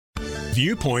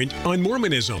Viewpoint on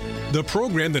Mormonism, the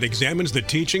program that examines the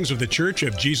teachings of the Church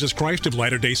of Jesus Christ of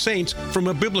Latter-day Saints from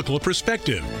a biblical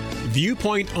perspective.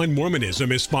 Viewpoint on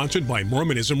Mormonism is sponsored by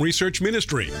Mormonism Research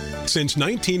Ministry. Since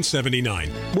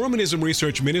 1979, Mormonism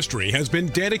Research Ministry has been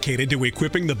dedicated to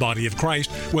equipping the body of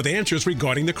Christ with answers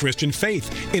regarding the Christian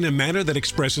faith in a manner that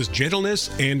expresses gentleness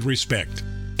and respect.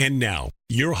 And now,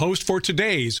 your host for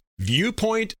today's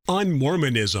Viewpoint on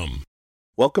Mormonism.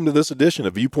 Welcome to this edition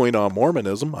of Viewpoint on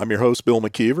Mormonism. I'm your host, Bill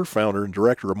McKeever, founder and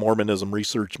director of Mormonism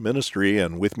Research Ministry,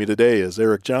 and with me today is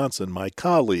Eric Johnson, my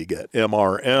colleague at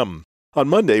MRM. On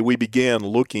Monday, we began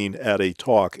looking at a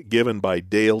talk given by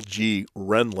Dale G.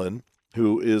 Renlund,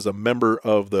 who is a member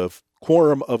of the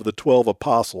Quorum of the 12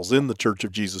 Apostles in the Church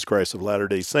of Jesus Christ of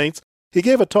Latter-day Saints. He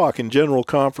gave a talk in General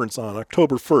Conference on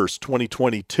October 1st,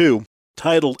 2022,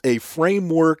 titled A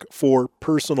Framework for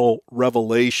Personal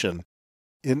Revelation.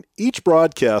 In each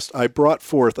broadcast, I brought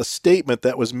forth a statement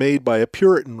that was made by a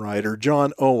Puritan writer,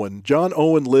 John Owen. John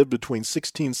Owen lived between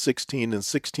 1616 and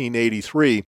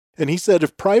 1683, and he said,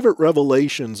 if private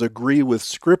revelations agree with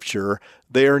Scripture,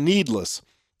 they are needless.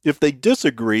 If they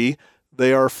disagree,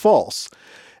 they are false.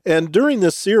 And during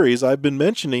this series, I've been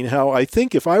mentioning how I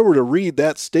think if I were to read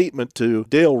that statement to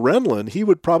Dale Renlund, he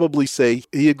would probably say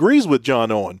he agrees with John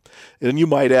Owen. And you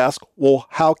might ask, well,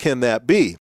 how can that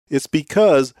be? It's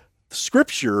because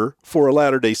Scripture for a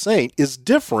Latter-day Saint is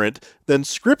different than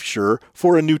Scripture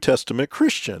for a New Testament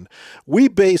Christian. We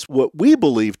base what we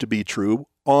believe to be true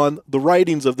on the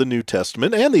writings of the New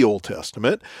Testament and the Old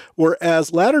Testament,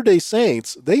 whereas Latter-day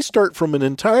Saints, they start from an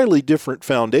entirely different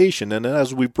foundation. And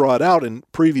as we brought out in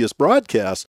previous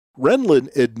broadcasts,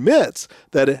 Renlund admits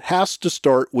that it has to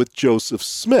start with Joseph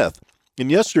Smith. In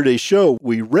yesterday's show,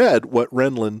 we read what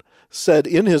Renlund said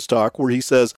in his talk, where he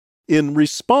says, in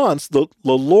response, the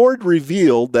Lord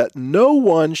revealed that no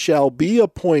one shall be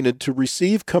appointed to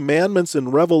receive commandments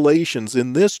and revelations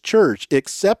in this church,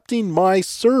 excepting my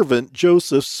servant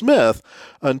Joseph Smith,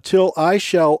 until I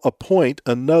shall appoint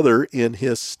another in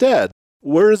his stead.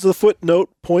 Where does the footnote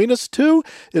point us to?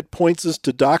 It points us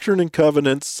to Doctrine and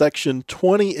Covenants, section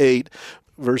 28,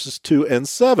 verses 2 and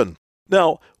 7.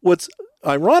 Now, what's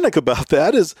ironic about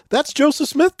that is that's Joseph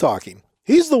Smith talking.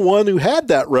 He's the one who had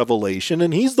that revelation,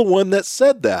 and he's the one that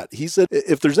said that. He said,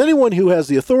 if there's anyone who has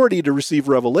the authority to receive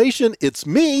revelation, it's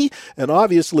me. And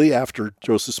obviously, after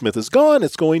Joseph Smith is gone,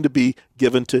 it's going to be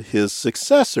given to his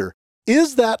successor.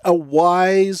 Is that a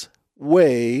wise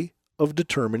way of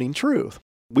determining truth?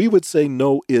 We would say,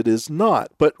 no, it is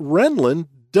not. But Renlund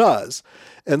does.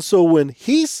 And so when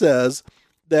he says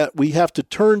that we have to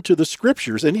turn to the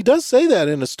Scriptures, and he does say that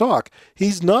in his talk,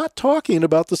 he's not talking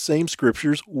about the same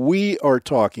Scriptures we are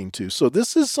talking to. So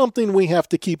this is something we have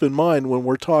to keep in mind when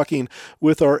we're talking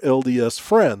with our LDS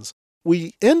friends.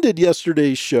 We ended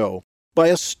yesterday's show by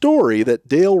a story that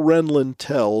Dale Renlund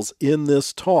tells in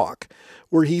this talk,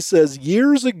 where he says,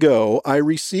 years ago, I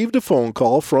received a phone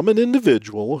call from an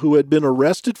individual who had been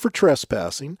arrested for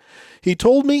trespassing. He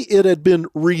told me it had been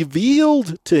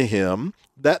revealed to him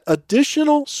that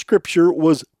additional Scripture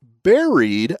was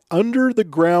buried under the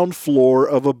ground floor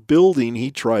of a building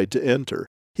he tried to enter.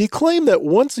 He claimed that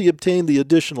once he obtained the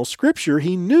additional Scripture,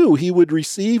 he knew he would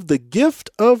receive the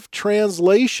gift of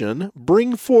translation,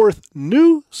 bring forth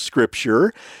new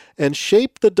Scripture, and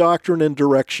shape the doctrine and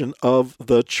direction of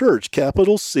the church,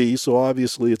 capital C, so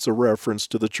obviously it's a reference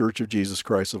to the Church of Jesus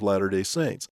Christ of Latter-day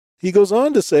Saints. He goes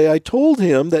on to say, I told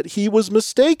him that he was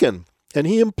mistaken, and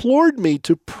he implored me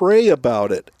to pray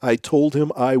about it. I told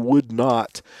him I would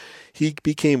not. He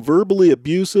became verbally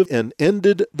abusive and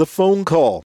ended the phone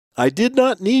call. I did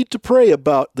not need to pray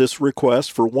about this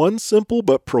request for one simple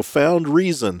but profound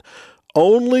reason.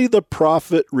 Only the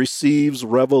prophet receives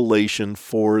revelation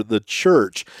for the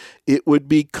church. It would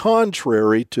be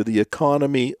contrary to the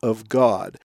economy of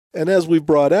God. And as we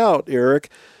brought out, Eric,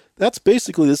 that's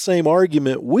basically the same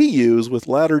argument we use with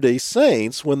Latter-day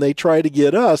Saints when they try to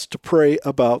get us to pray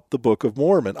about the Book of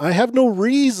Mormon. I have no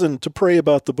reason to pray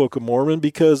about the Book of Mormon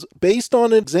because based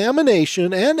on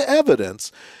examination and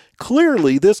evidence,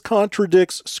 clearly this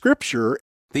contradicts Scripture.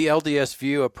 The LDS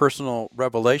view of personal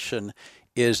revelation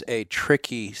is a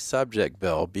tricky subject,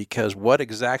 Bill, because what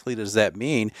exactly does that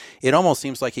mean? It almost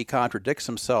seems like he contradicts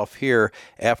himself here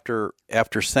after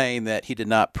saying that he did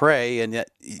not pray, and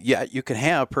yet you can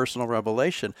have personal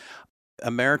revelation.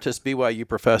 Emeritus BYU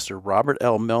professor Robert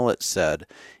L. Millett said,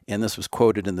 and this was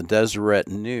quoted in the Deseret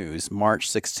News, March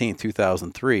 16,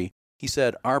 2003, he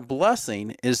said, our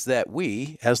blessing is that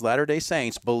we, as Latter-day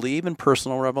Saints, believe in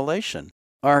personal revelation.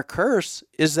 Our curse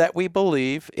is that we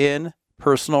believe in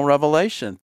personal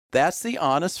revelation. That's the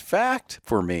honest fact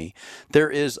for me. There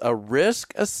is a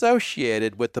risk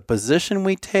associated with the position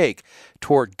we take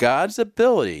toward God's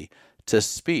ability to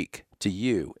speak to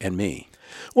you and me.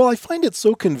 Well, I find it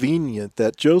so convenient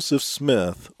that Joseph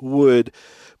Smith would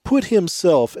put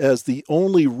himself as the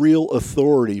only real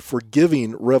authority for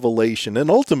giving revelation and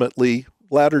ultimately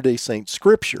Latter-day Saint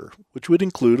scripture, which would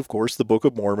include, of course, the Book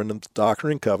of Mormon and the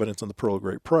Doctrine and Covenants and the Pearl of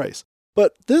Great Price.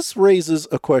 But this raises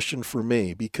a question for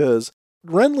me because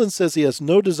Renlund says he has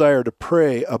no desire to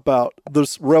pray about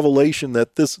this revelation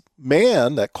that this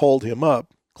man that called him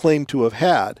up claimed to have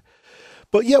had.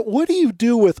 But yet, what do you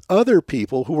do with other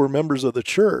people who were members of the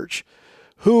church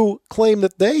who claim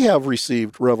that they have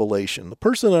received revelation? The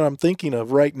person that I'm thinking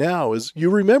of right now is, you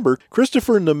remember,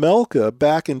 Christopher Nemelka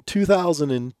back in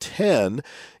 2010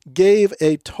 gave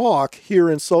a talk here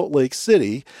in Salt Lake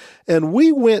City, and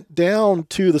we went down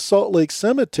to the Salt Lake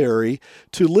Cemetery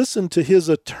to listen to his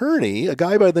attorney, a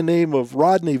guy by the name of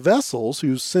Rodney Vessels,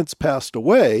 who's since passed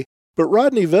away. But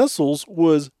Rodney Vessels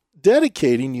was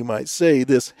dedicating, you might say,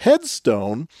 this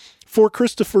headstone for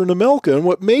Christopher Nemelka. And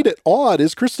what made it odd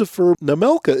is Christopher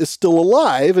Nemelka is still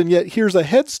alive, and yet here's a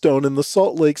headstone in the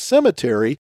Salt Lake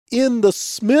Cemetery in the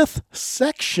Smith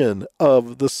section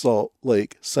of the Salt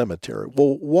Lake Cemetery.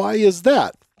 Well, why is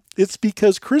that? It's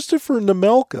because Christopher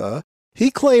Nemelka,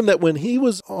 he claimed that when he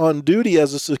was on duty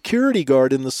as a security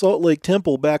guard in the Salt Lake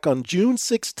Temple back on June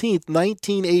 16th,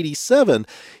 1987,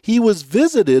 he was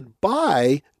visited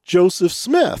by Joseph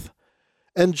Smith.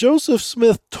 And Joseph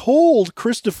Smith told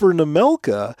Christopher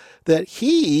Nemelka that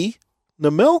he,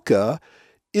 Nemelka,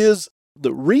 is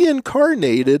the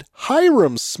reincarnated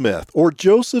Hyrum Smith, or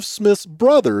Joseph Smith's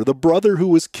brother, the brother who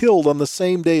was killed on the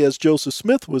same day as Joseph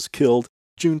Smith was killed,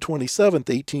 June 27th,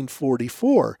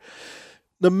 1844.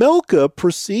 Nemelka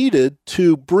proceeded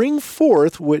to bring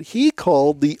forth what he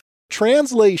called the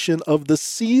translation of the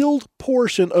sealed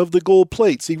portion of the gold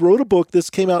plates. He wrote a book, this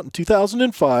came out in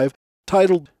 2005,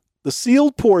 titled The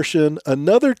Sealed Portion,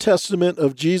 Another Testament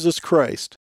of Jesus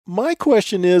Christ. My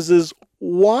question is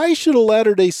why should a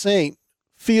Latter-day Saint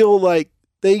feel like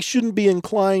they shouldn't be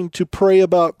inclined to pray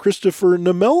about Christopher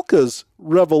Nemelka's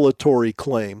revelatory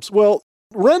claims? Well,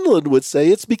 Renlund would say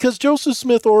it's because Joseph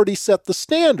Smith already set the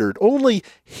standard. Only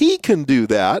he can do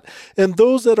that, and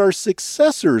those that are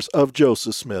successors of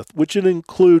Joseph Smith, which would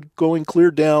include going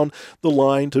clear down the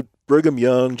line to Brigham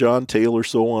Young, John Taylor,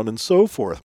 so on and so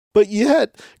forth. But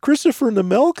yet, Christopher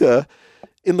Nemelka,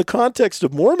 in the context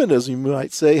of Mormonism, you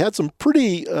might say, had some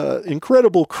pretty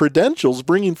incredible credentials,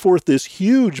 bringing forth this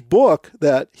huge book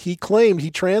that he claimed he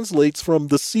translates from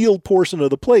the sealed portion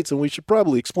of the plates, and we should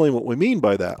probably explain what we mean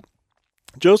by that.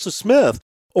 Joseph Smith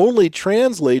only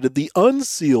translated the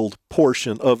unsealed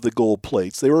portion of the gold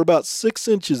plates. They were about 6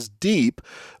 inches deep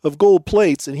of gold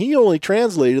plates, and he only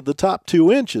translated the top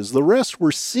 2 inches. The rest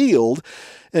were sealed,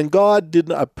 and God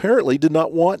apparently did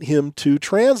not want him to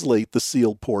translate the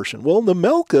sealed portion. Well,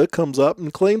 Nemelka comes up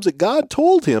and claims that God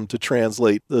told him to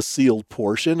translate the sealed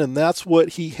portion, and that's what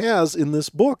he has in this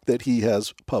book that he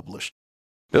has published.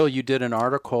 Bill, you did an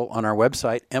article on our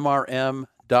website,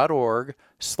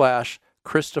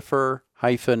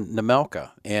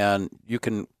 mrm.org/Christopher-Nemelka, and you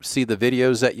can see the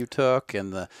videos that you took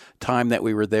and the time that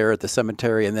we were there at the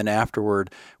cemetery, and then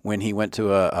afterward when he went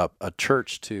to a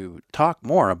church to talk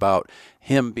more about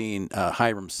him being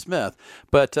Hyrum Smith.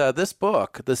 But this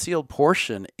book, The Sealed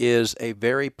Portion, is a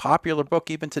very popular book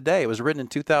even today. It was written in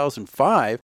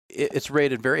 2005. It's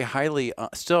rated very highly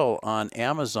still on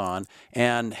Amazon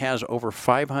and has over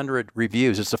 500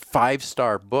 reviews. It's a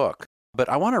 5-star book. But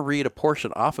I want to read a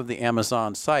portion off of the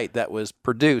Amazon site that was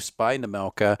produced by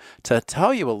Nemelka to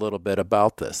tell you a little bit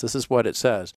about this. This is what it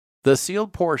says. The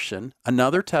Sealed Portion,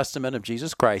 Another Testament of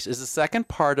Jesus Christ, is the second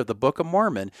part of the Book of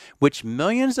Mormon, which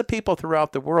millions of people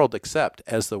throughout the world accept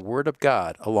as the Word of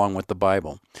God along with the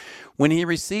Bible. When he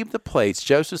received the plates,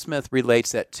 Joseph Smith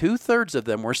relates that 2/3 of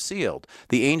them were sealed.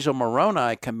 The angel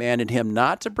Moroni commanded him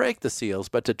not to break the seals,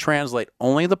 but to translate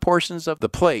only the portions of the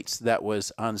plates that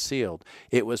was unsealed.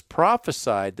 It was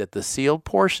prophesied that the sealed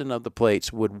portion of the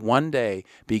plates would one day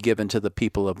be given to the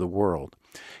people of the world.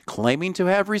 Claiming to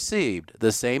have received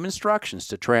the same instructions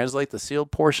to translate the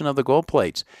sealed portion of the gold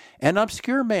plates, an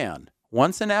obscure man,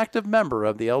 once an active member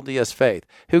of the LDS faith,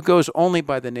 who goes only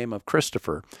by the name of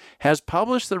Christopher, has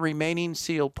published the remaining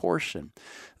sealed portion.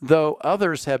 Though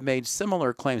others have made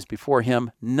similar claims before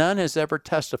him, none has ever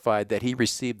testified that he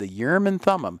received the Urim and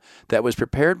Thummim that was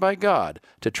prepared by God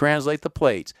to translate the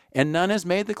plates, and none has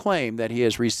made the claim that he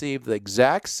has received the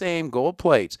exact same gold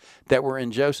plates that were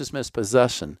in Joseph Smith's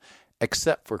possession,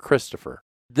 except for Christopher.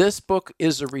 This book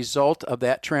is a result of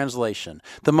that translation.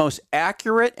 The most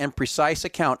accurate and precise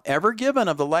account ever given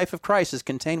of the life of Christ is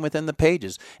contained within the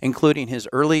pages, including his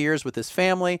early years with his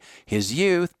family, his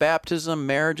youth, baptism,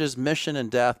 marriages, mission,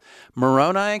 and death.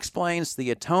 Moroni explains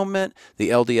the atonement,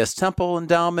 the LDS temple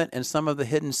endowment, and some of the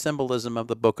hidden symbolism of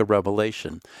the book of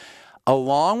Revelation.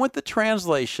 Along with the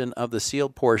translation of the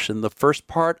sealed portion, the first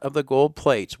part of the gold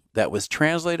plates that was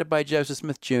translated by Joseph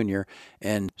Smith Jr.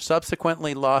 and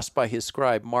subsequently lost by his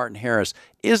scribe Martin Harris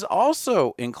is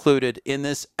also included in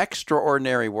this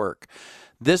extraordinary work.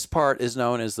 This part is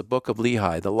known as the Book of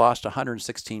Lehi, the lost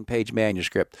 116-page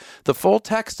manuscript. The full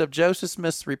text of Joseph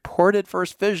Smith's reported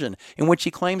first vision, in which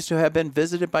he claims to have been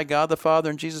visited by God the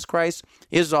Father and Jesus Christ,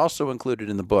 is also included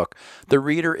in the book. The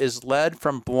reader is led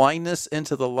from blindness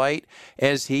into the light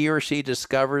as he or she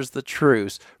discovers the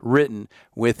truths written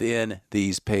within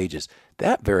these pages.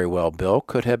 That very well, Bill,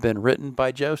 could have been written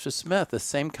by Joseph Smith, the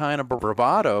same kind of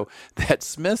bravado that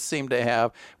Smith seemed to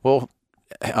have. Well,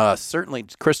 certainly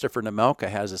Christopher Nemelka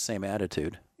has the same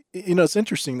attitude. You know, it's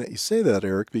interesting that you say that,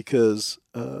 Eric, because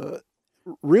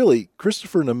really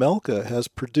Christopher Nemelka has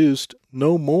produced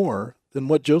no more than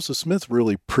what Joseph Smith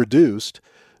really produced.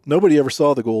 Nobody ever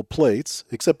saw the gold plates,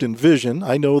 except in vision.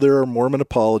 I know there are Mormon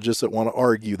apologists that want to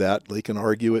argue that. They can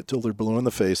argue it till they're blue in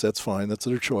the face. That's fine. That's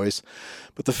their choice.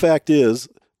 But the fact is,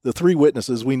 the three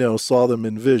witnesses we know saw them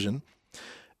in vision.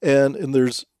 And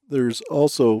there's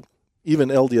also even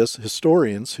LDS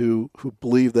historians who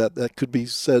believe that that could be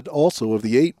said also of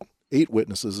the eight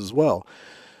witnesses as well.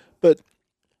 But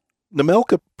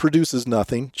Nemelka produces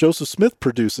nothing. Joseph Smith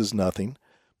produces nothing.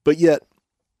 But yet,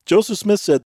 Joseph Smith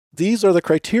said, these are the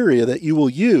criteria that you will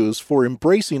use for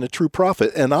embracing a true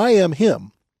prophet. And I am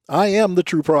him. I am the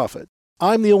true prophet.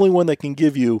 I'm the only one that can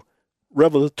give you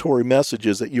revelatory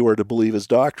messages that you are to believe as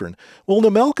doctrine. Well,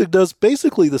 Nemelka does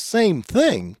basically the same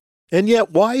thing. And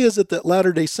yet, why is it that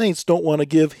Latter-day Saints don't want to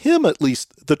give him at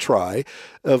least the try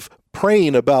of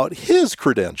praying about his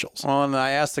credentials? Well, and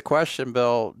I asked the question,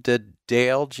 Bill, did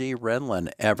Dale G.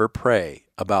 Renlund ever pray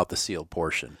about the sealed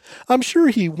portion? I'm sure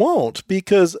he won't,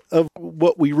 because of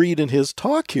what we read in his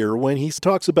talk here when he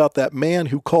talks about that man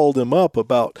who called him up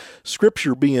about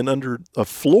Scripture being under a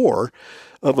floor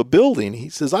of a building. He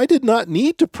says, I did not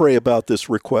need to pray about this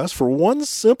request for one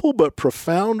simple but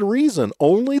profound reason.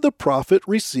 Only the prophet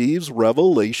receives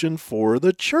revelation for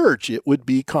the church. It would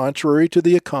be contrary to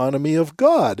the economy of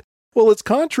God. Well, it's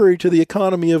contrary to the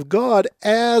economy of God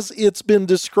as it's been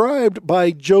described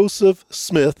by Joseph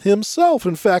Smith himself.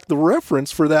 In fact, the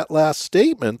reference for that last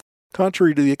statement,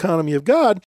 contrary to the economy of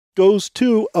God, goes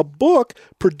to a book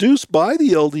produced by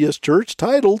the LDS Church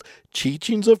titled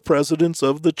Teachings of Presidents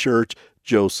of the Church,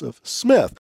 Joseph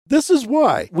Smith. This is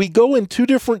why we go in two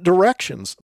different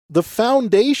directions. The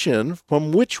foundation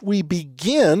from which we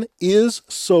begin is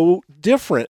so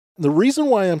different. The reason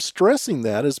why I'm stressing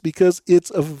that is because it's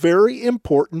a very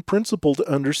important principle to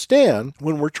understand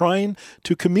when we're trying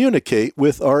to communicate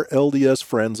with our LDS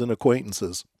friends and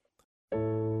acquaintances.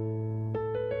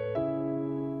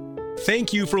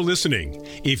 Thank you for listening.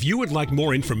 If you would like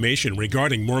more information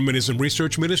regarding Mormonism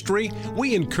Research Ministry,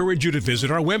 we encourage you to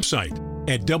visit our website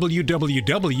at www.mrm.org,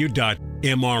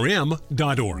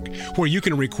 where you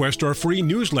can request our free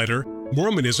newsletter,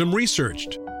 Mormonism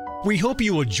Researched. We hope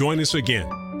you will join us again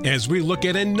as we look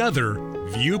at another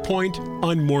viewpoint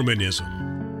on Mormonism.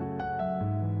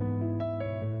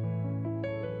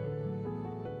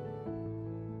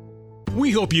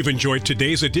 We hope you've enjoyed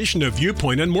today's edition of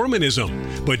Viewpoint on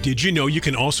Mormonism. But did you know you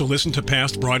can also listen to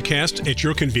past broadcasts at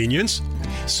your convenience?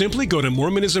 Simply go to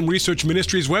Mormonism Research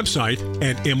Ministry's website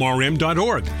at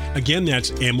mrm.org. Again,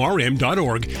 that's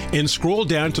mrm.org, and scroll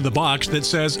down to the box that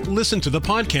says Listen to the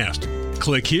Podcast.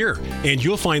 Click here, and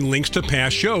you'll find links to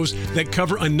past shows that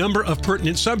cover a number of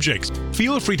pertinent subjects.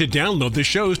 Feel free to download the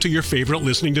shows to your favorite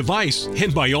listening device,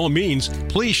 and by all means,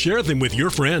 please share them with your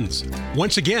friends.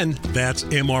 Once again, that's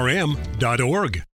mrm.org.